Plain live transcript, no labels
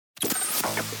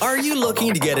Are you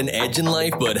looking to get an edge in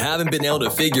life but haven't been able to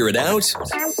figure it out?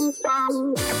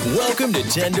 Welcome to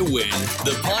 10 to Win,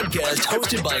 the podcast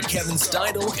hosted by Kevin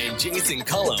Steidel and Jason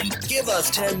Cullum. Give us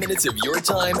 10 minutes of your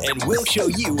time and we'll show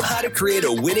you how to create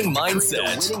a winning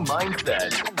mindset.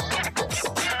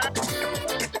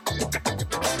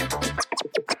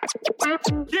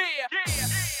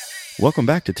 Welcome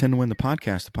back to 10 to Win, the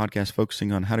podcast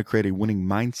focusing on how to create a winning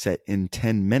mindset in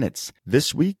 10 minutes.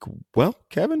 This week, well,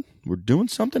 Kevin, we're doing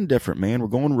something different, man. We're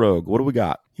going rogue. What do we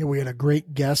got? Yeah, we had a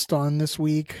great guest on this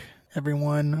week,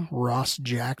 everyone, Ross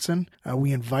Jackson.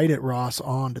 We invited Ross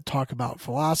on to talk about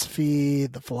philosophy,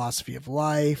 the philosophy of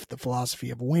life, the philosophy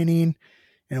of winning.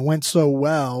 And it went so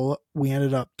well, we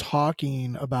ended up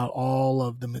talking about all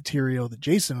of the material that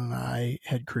Jason and I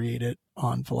had created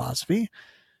on philosophy.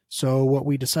 So what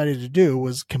we decided to do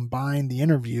was combine the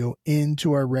interview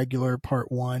into our regular part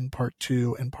 1, part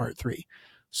 2, and part 3.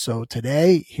 So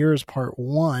today, here's part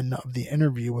 1 of the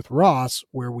interview with Ross,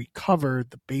 where we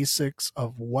covered the basics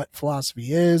of what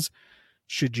philosophy is,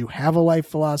 should you have a life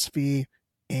philosophy,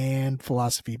 and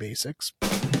philosophy basics.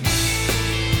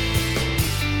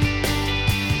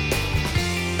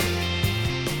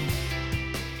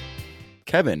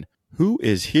 Kevin, who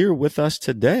is here with us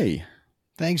today?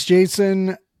 Thanks,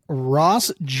 Jason.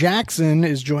 Ross Jackson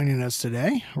is joining us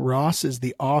today. Ross is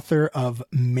the author of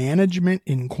Management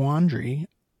in Quandary,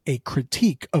 a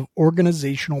critique of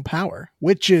organizational power,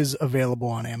 which is available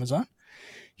on Amazon.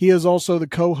 He is also the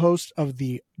co-host of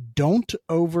the Don't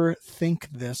Overthink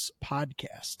This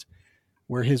podcast,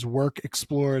 where his work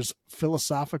explores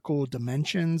philosophical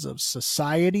dimensions of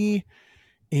society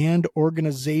and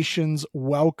organizations.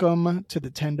 Welcome to the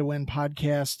 10 to Win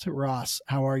podcast. Ross,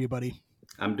 how are you, buddy?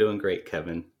 I'm doing great,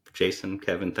 Kevin. Jason,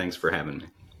 Kevin, thanks for having me.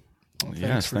 Well,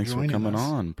 yes, thanks for coming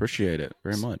on. Appreciate it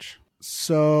very much.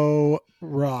 So,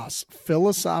 Ross,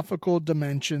 philosophical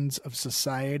dimensions of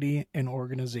society and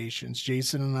organizations.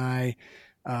 Jason and I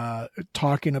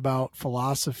talking about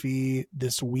philosophy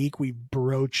this week. We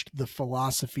broached the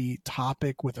philosophy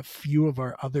topic with a few of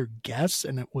our other guests,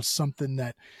 and it was something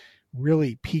that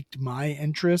really piqued my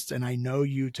interest. And I know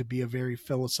you to be a very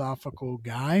philosophical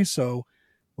guy, so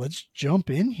let's jump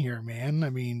in here, man. I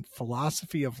mean,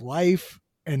 philosophy of life,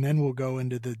 and then we'll go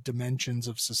into the dimensions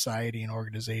of society and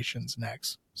organizations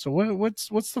next. So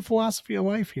what's the philosophy of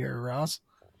life here, Ross?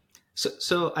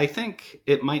 So I think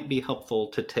it might be helpful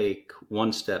to take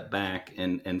one step back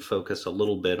and focus a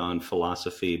little bit on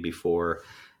philosophy before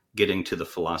getting to the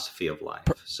philosophy of life.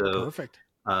 Perfect.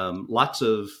 Lots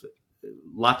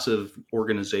of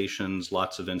organizations,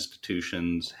 lots of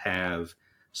institutions have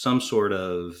some sort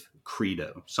of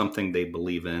credo, something they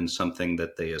believe in, something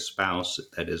that they espouse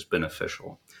that is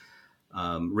beneficial.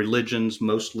 Religions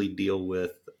mostly deal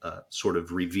with sort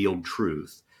of revealed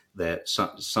truth, that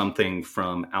something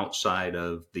from outside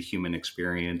of the human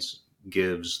experience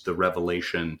gives the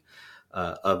revelation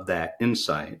of that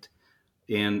insight.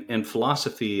 And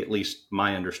philosophy, at least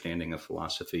my understanding of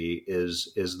philosophy,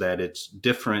 is that it's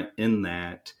different in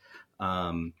that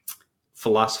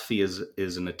philosophy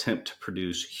is an attempt to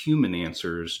produce human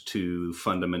answers to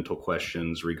fundamental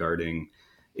questions regarding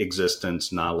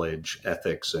existence, knowledge,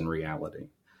 ethics, and reality.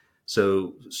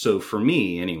 So for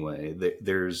me, anyway,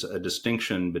 there's a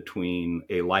distinction between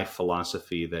a life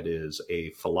philosophy that is a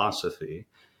philosophy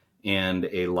and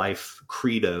a life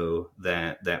credo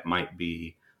that might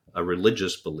be a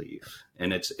religious belief.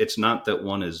 And it's not that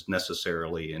one is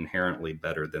necessarily inherently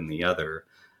better than the other,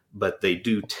 but they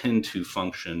do tend to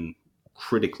function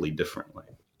critically differently.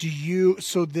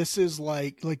 So this is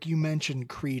like you mentioned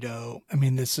credo. I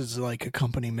mean, this is like a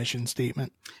company mission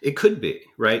statement. It could be,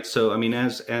 right? So, I mean,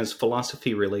 as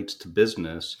philosophy relates to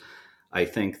business, I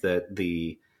think that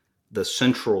the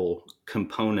central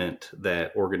component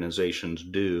that organizations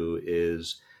do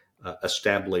is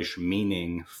establish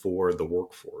meaning for the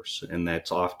workforce. And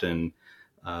that's often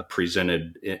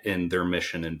presented in their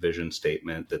mission and vision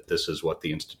statement, that this is what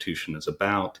the institution is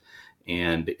about.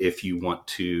 And if you want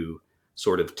to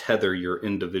sort of tether your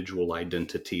individual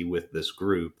identity with this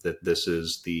group, that this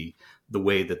is the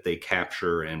way that they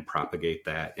capture and propagate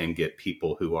that and get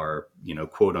people who are,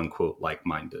 quote unquote,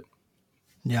 like-minded.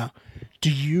 Yeah.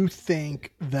 Do you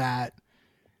think that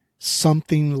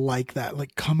something like that,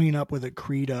 like coming up with a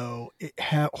credo, it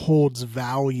holds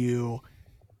value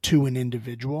to an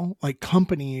individual? Like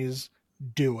companies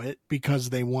do it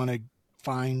because they want to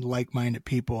find like-minded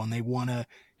people and they want to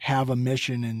have a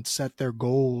mission and set their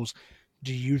goals.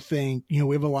 Do you think,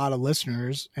 we have a lot of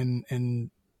listeners and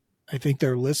I think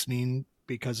they're listening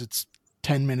because it's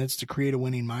 10 minutes to create a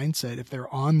winning mindset. If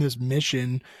they're on this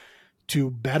mission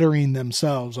to bettering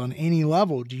themselves on any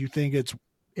level, do you think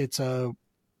it's a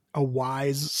a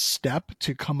wise step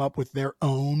to come up with their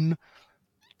own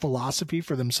philosophy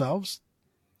for themselves?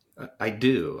 I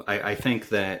do. I think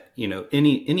that,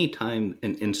 any time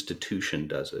an institution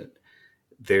does it,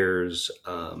 there's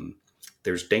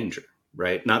danger,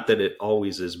 right? Not that it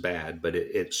always is bad, but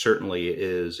it certainly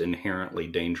is inherently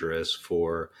dangerous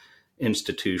for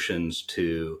institutions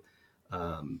to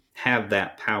have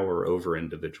that power over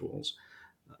individuals.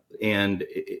 And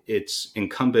it's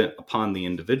incumbent upon the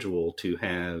individual to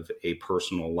have a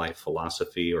personal life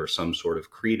philosophy or some sort of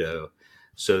credo,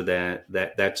 so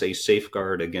that's a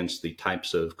safeguard against the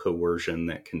types of coercion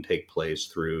that can take place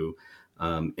through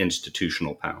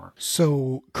institutional power.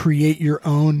 So create your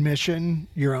own mission,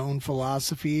 your own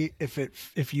philosophy.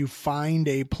 If you find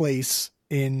a place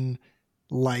in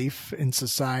life, in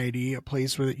society, a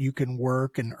place where you can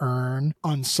work and earn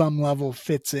on some level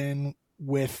fits in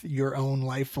with your own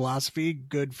life philosophy,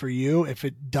 good for you. If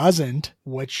it doesn't,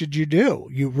 what should you do?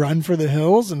 You run for the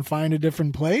hills and find a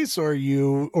different place, or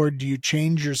do you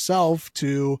change yourself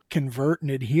to convert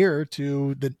and adhere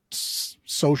to the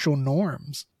social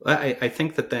norms? I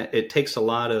think that it takes a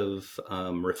lot of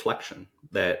reflection,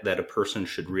 that a person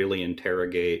should really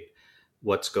interrogate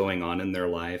what's going on in their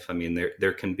life. I mean,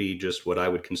 there can be just what I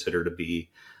would consider to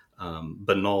be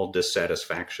banal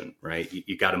dissatisfaction, right?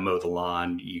 You got to mow the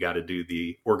lawn. You got to do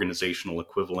the organizational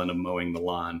equivalent of mowing the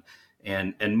lawn.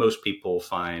 And most people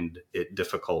find it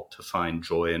difficult to find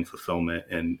joy and fulfillment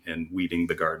in weeding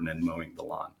the garden and mowing the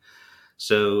lawn.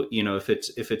 So, if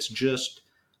it's just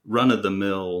run of the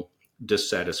mill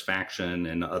dissatisfaction,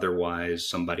 and otherwise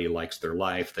somebody likes their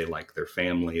life, they like their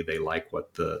family, they like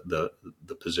what the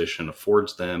position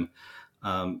affords them,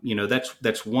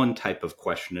 that's one type of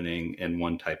questioning and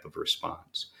one type of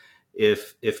response.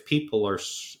 If people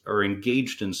are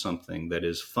engaged in something that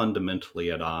is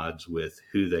fundamentally at odds with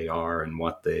who they are and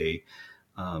what they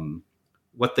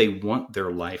want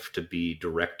their life to be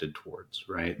directed towards,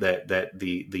 right? That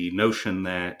the notion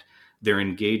that they're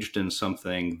engaged in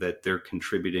something, that they're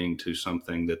contributing to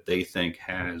something that they think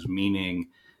has meaning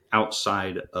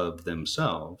outside of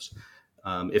themselves.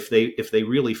 If they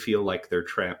really feel like they're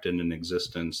trapped in an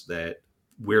existence that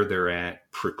where they're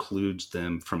at precludes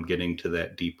them from getting to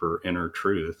that deeper inner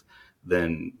truth,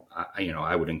 then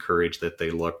I would encourage that they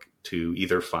look to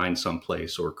either find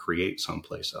someplace or create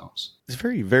someplace else. It's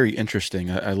very, very interesting.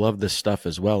 I love this stuff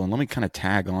as well. And let me kind of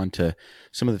tag on to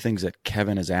some of the things that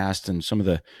Kevin has asked and some of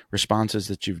the responses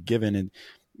that you've given. And,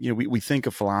 we think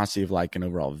of philosophy of like an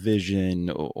overall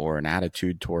vision or an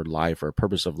attitude toward life or a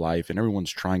purpose of life. And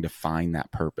everyone's trying to find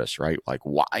that purpose, right? Like,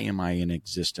 why am I in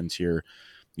existence here?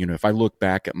 If I look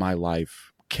back at my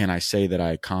life, can I say that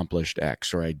I accomplished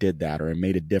X, or I did that, or I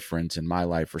made a difference in my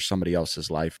life or somebody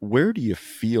else's life? Where do you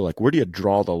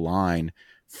draw the line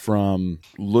from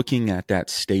looking at that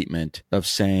statement of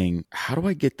saying, how do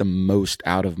I get the most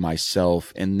out of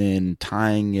myself, and then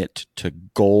tying it to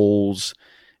goals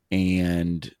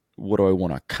and what do I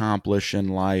want to accomplish in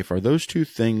life? Are those two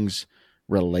things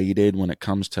related when it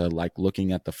comes to like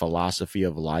looking at the philosophy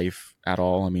of life at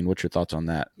all? I mean, what's your thoughts on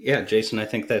that? Yeah, Jason, I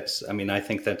think that's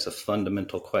a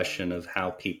fundamental question of how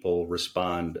people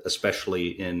respond,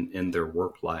 especially in their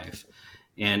work life.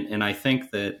 And I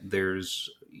think that there's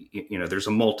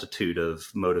a multitude of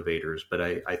motivators, but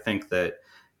I think that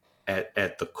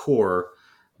at the core,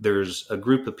 there's a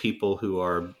group of people who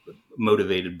are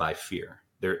motivated by fear.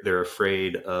 They're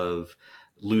afraid of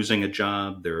losing a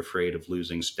job. They're afraid of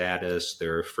losing status.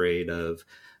 They're afraid of,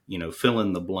 fill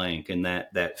in the blank. And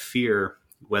that fear,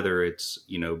 whether it's,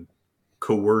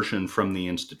 coercion from the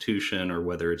institution or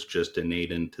whether it's just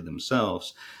innate into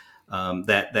themselves,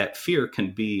 that fear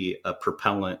can be a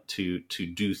propellant to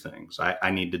do things.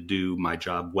 I need to do my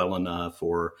job well enough,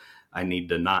 or I need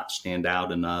to not stand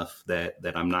out enough that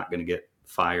I'm not going to get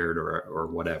fired or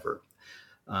whatever.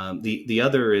 The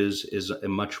other is a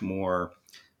much more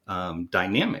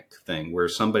dynamic thing, where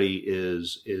somebody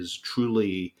is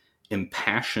truly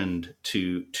impassioned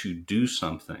to do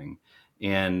something,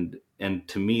 and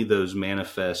to me those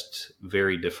manifest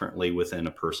very differently within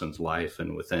a person's life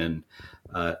and within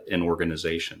an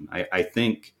organization. I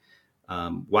think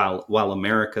while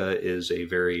America is a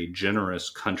very generous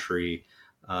country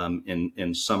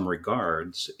in some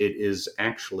regards, it is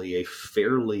actually a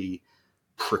fairly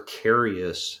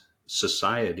precarious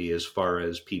society as far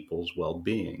as people's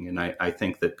well-being. And I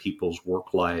think that people's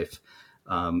work life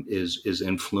is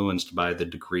influenced by the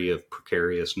degree of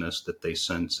precariousness that they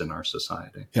sense in our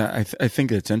society. Yeah, I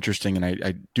think it's interesting. And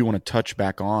I do want to touch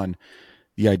back on,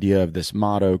 the idea of this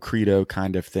motto, credo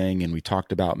kind of thing. And we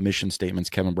talked about mission statements.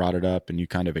 Kevin brought it up and you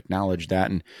kind of acknowledged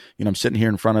that. And, I'm sitting here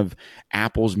in front of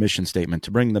Apple's mission statement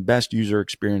to bring the best user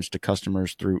experience to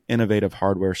customers through innovative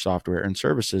hardware, software, and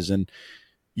services. And,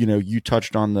 you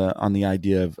touched on the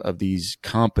idea of these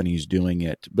companies doing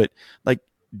it, but like,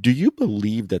 do you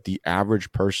believe that the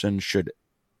average person should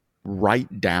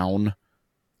write down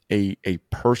a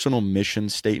personal mission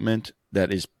statement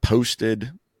that is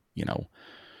posted,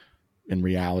 in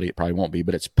reality, it probably won't be,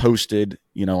 but it's posted,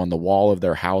 on the wall of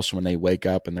their house when they wake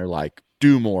up and they're like,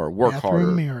 do more, work harder.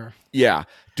 Mirror. Yeah.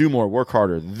 Do more, work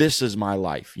harder. This is my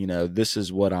life. This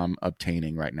is what I'm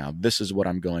obtaining right now. This is what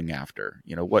I'm going after.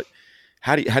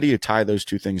 How do you tie those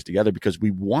two things together? Because we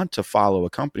want to follow a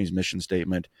company's mission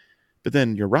statement, but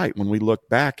then you're right. When we look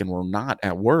back and we're not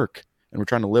at work and we're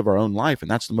trying to live our own life,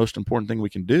 and that's the most important thing we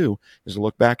can do is to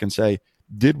look back and say,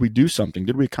 did we do something?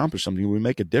 Did we accomplish something? Did we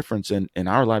make a difference in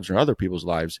our lives or other people's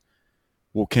lives?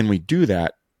 Well, can we do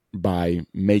that by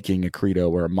making a credo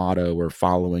or a motto or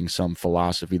following some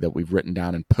philosophy that we've written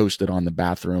down and posted on the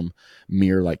bathroom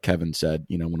mirror, like Kevin said,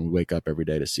 when we wake up every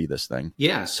day to see this thing?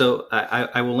 Yeah, so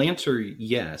I will answer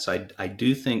yes. I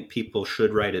do think people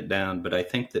should write it down, but I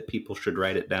think that people should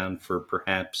write it down for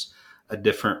perhaps a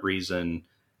different reason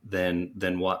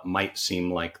than what might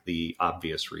seem like the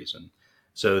obvious reason.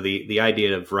 So the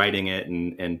idea of writing it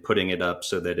and putting it up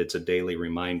so that it's a daily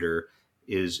reminder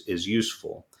is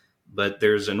useful. But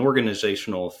there's an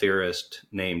organizational theorist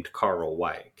named Carl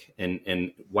Weick. And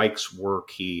in Weick's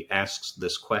work, he asks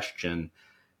this question: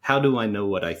 how do I know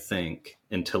what I think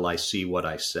until I see what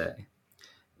I say?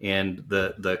 And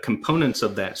the components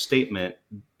of that statement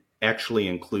actually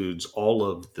includes all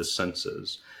of the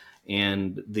senses.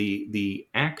 And the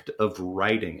act of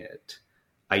writing it,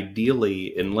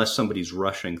 ideally, unless somebody's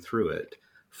rushing through it,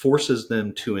 forces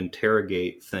them to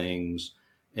interrogate things.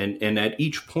 And at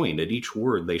each point, at each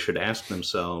word, they should ask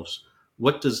themselves,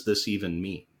 what does this even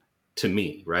mean to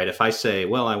me, right? If I say,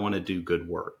 well, I want to do good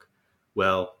work.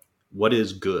 Well, what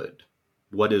is good?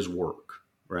 What is work,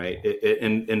 right?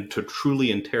 And to truly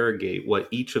interrogate what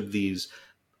each of these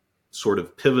sort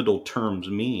of pivotal terms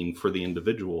mean for the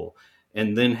individual,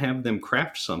 and then have them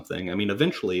craft something. I mean,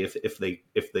 eventually, if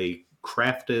they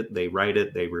craft it, they write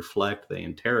it, they reflect, they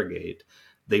interrogate,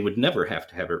 they would never have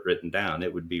to have it written down.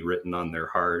 It would be written on their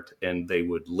heart and they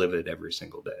would live it every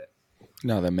single day.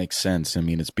 No, that makes sense. I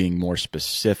mean, it's being more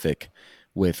specific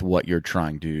with what you're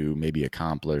trying to maybe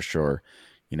accomplish, or,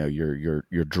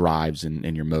 your drives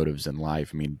and your motives in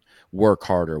life. I mean, work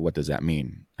harder. What does that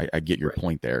mean? I get your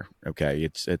point there. Okay.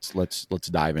 Let's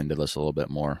dive into this a little bit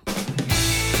more.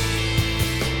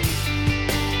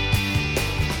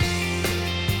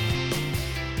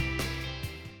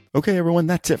 Okay, everyone,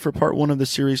 that's it for part 1 of the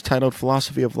series titled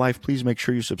Philosophy of Life. Please make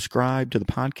sure you subscribe to the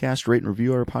podcast, rate and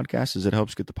review our podcast, as it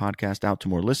helps get the podcast out to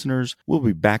more listeners. We'll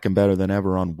be back and better than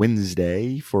ever on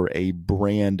Wednesday for a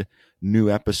brand new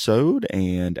episode.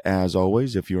 And as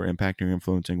always, if you're impacting or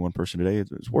influencing one person today,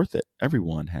 it's worth it.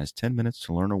 Everyone has 10 minutes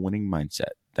to learn a winning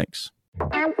mindset. Thanks.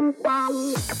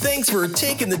 Thanks for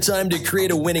taking the time to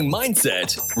create a winning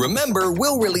mindset. Remember,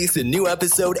 we'll release a new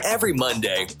episode every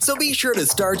Monday, so be sure to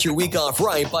start your week off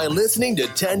right by listening to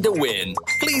 10 to Win.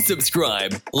 Please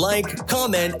subscribe, like,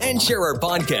 comment, and share our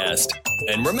podcast.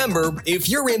 And remember, if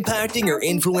you're impacting or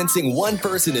influencing one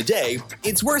person a day,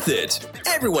 it's worth it.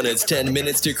 Everyone has 10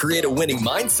 minutes to create a winning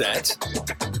mindset.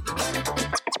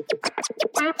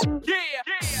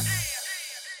 Yeah.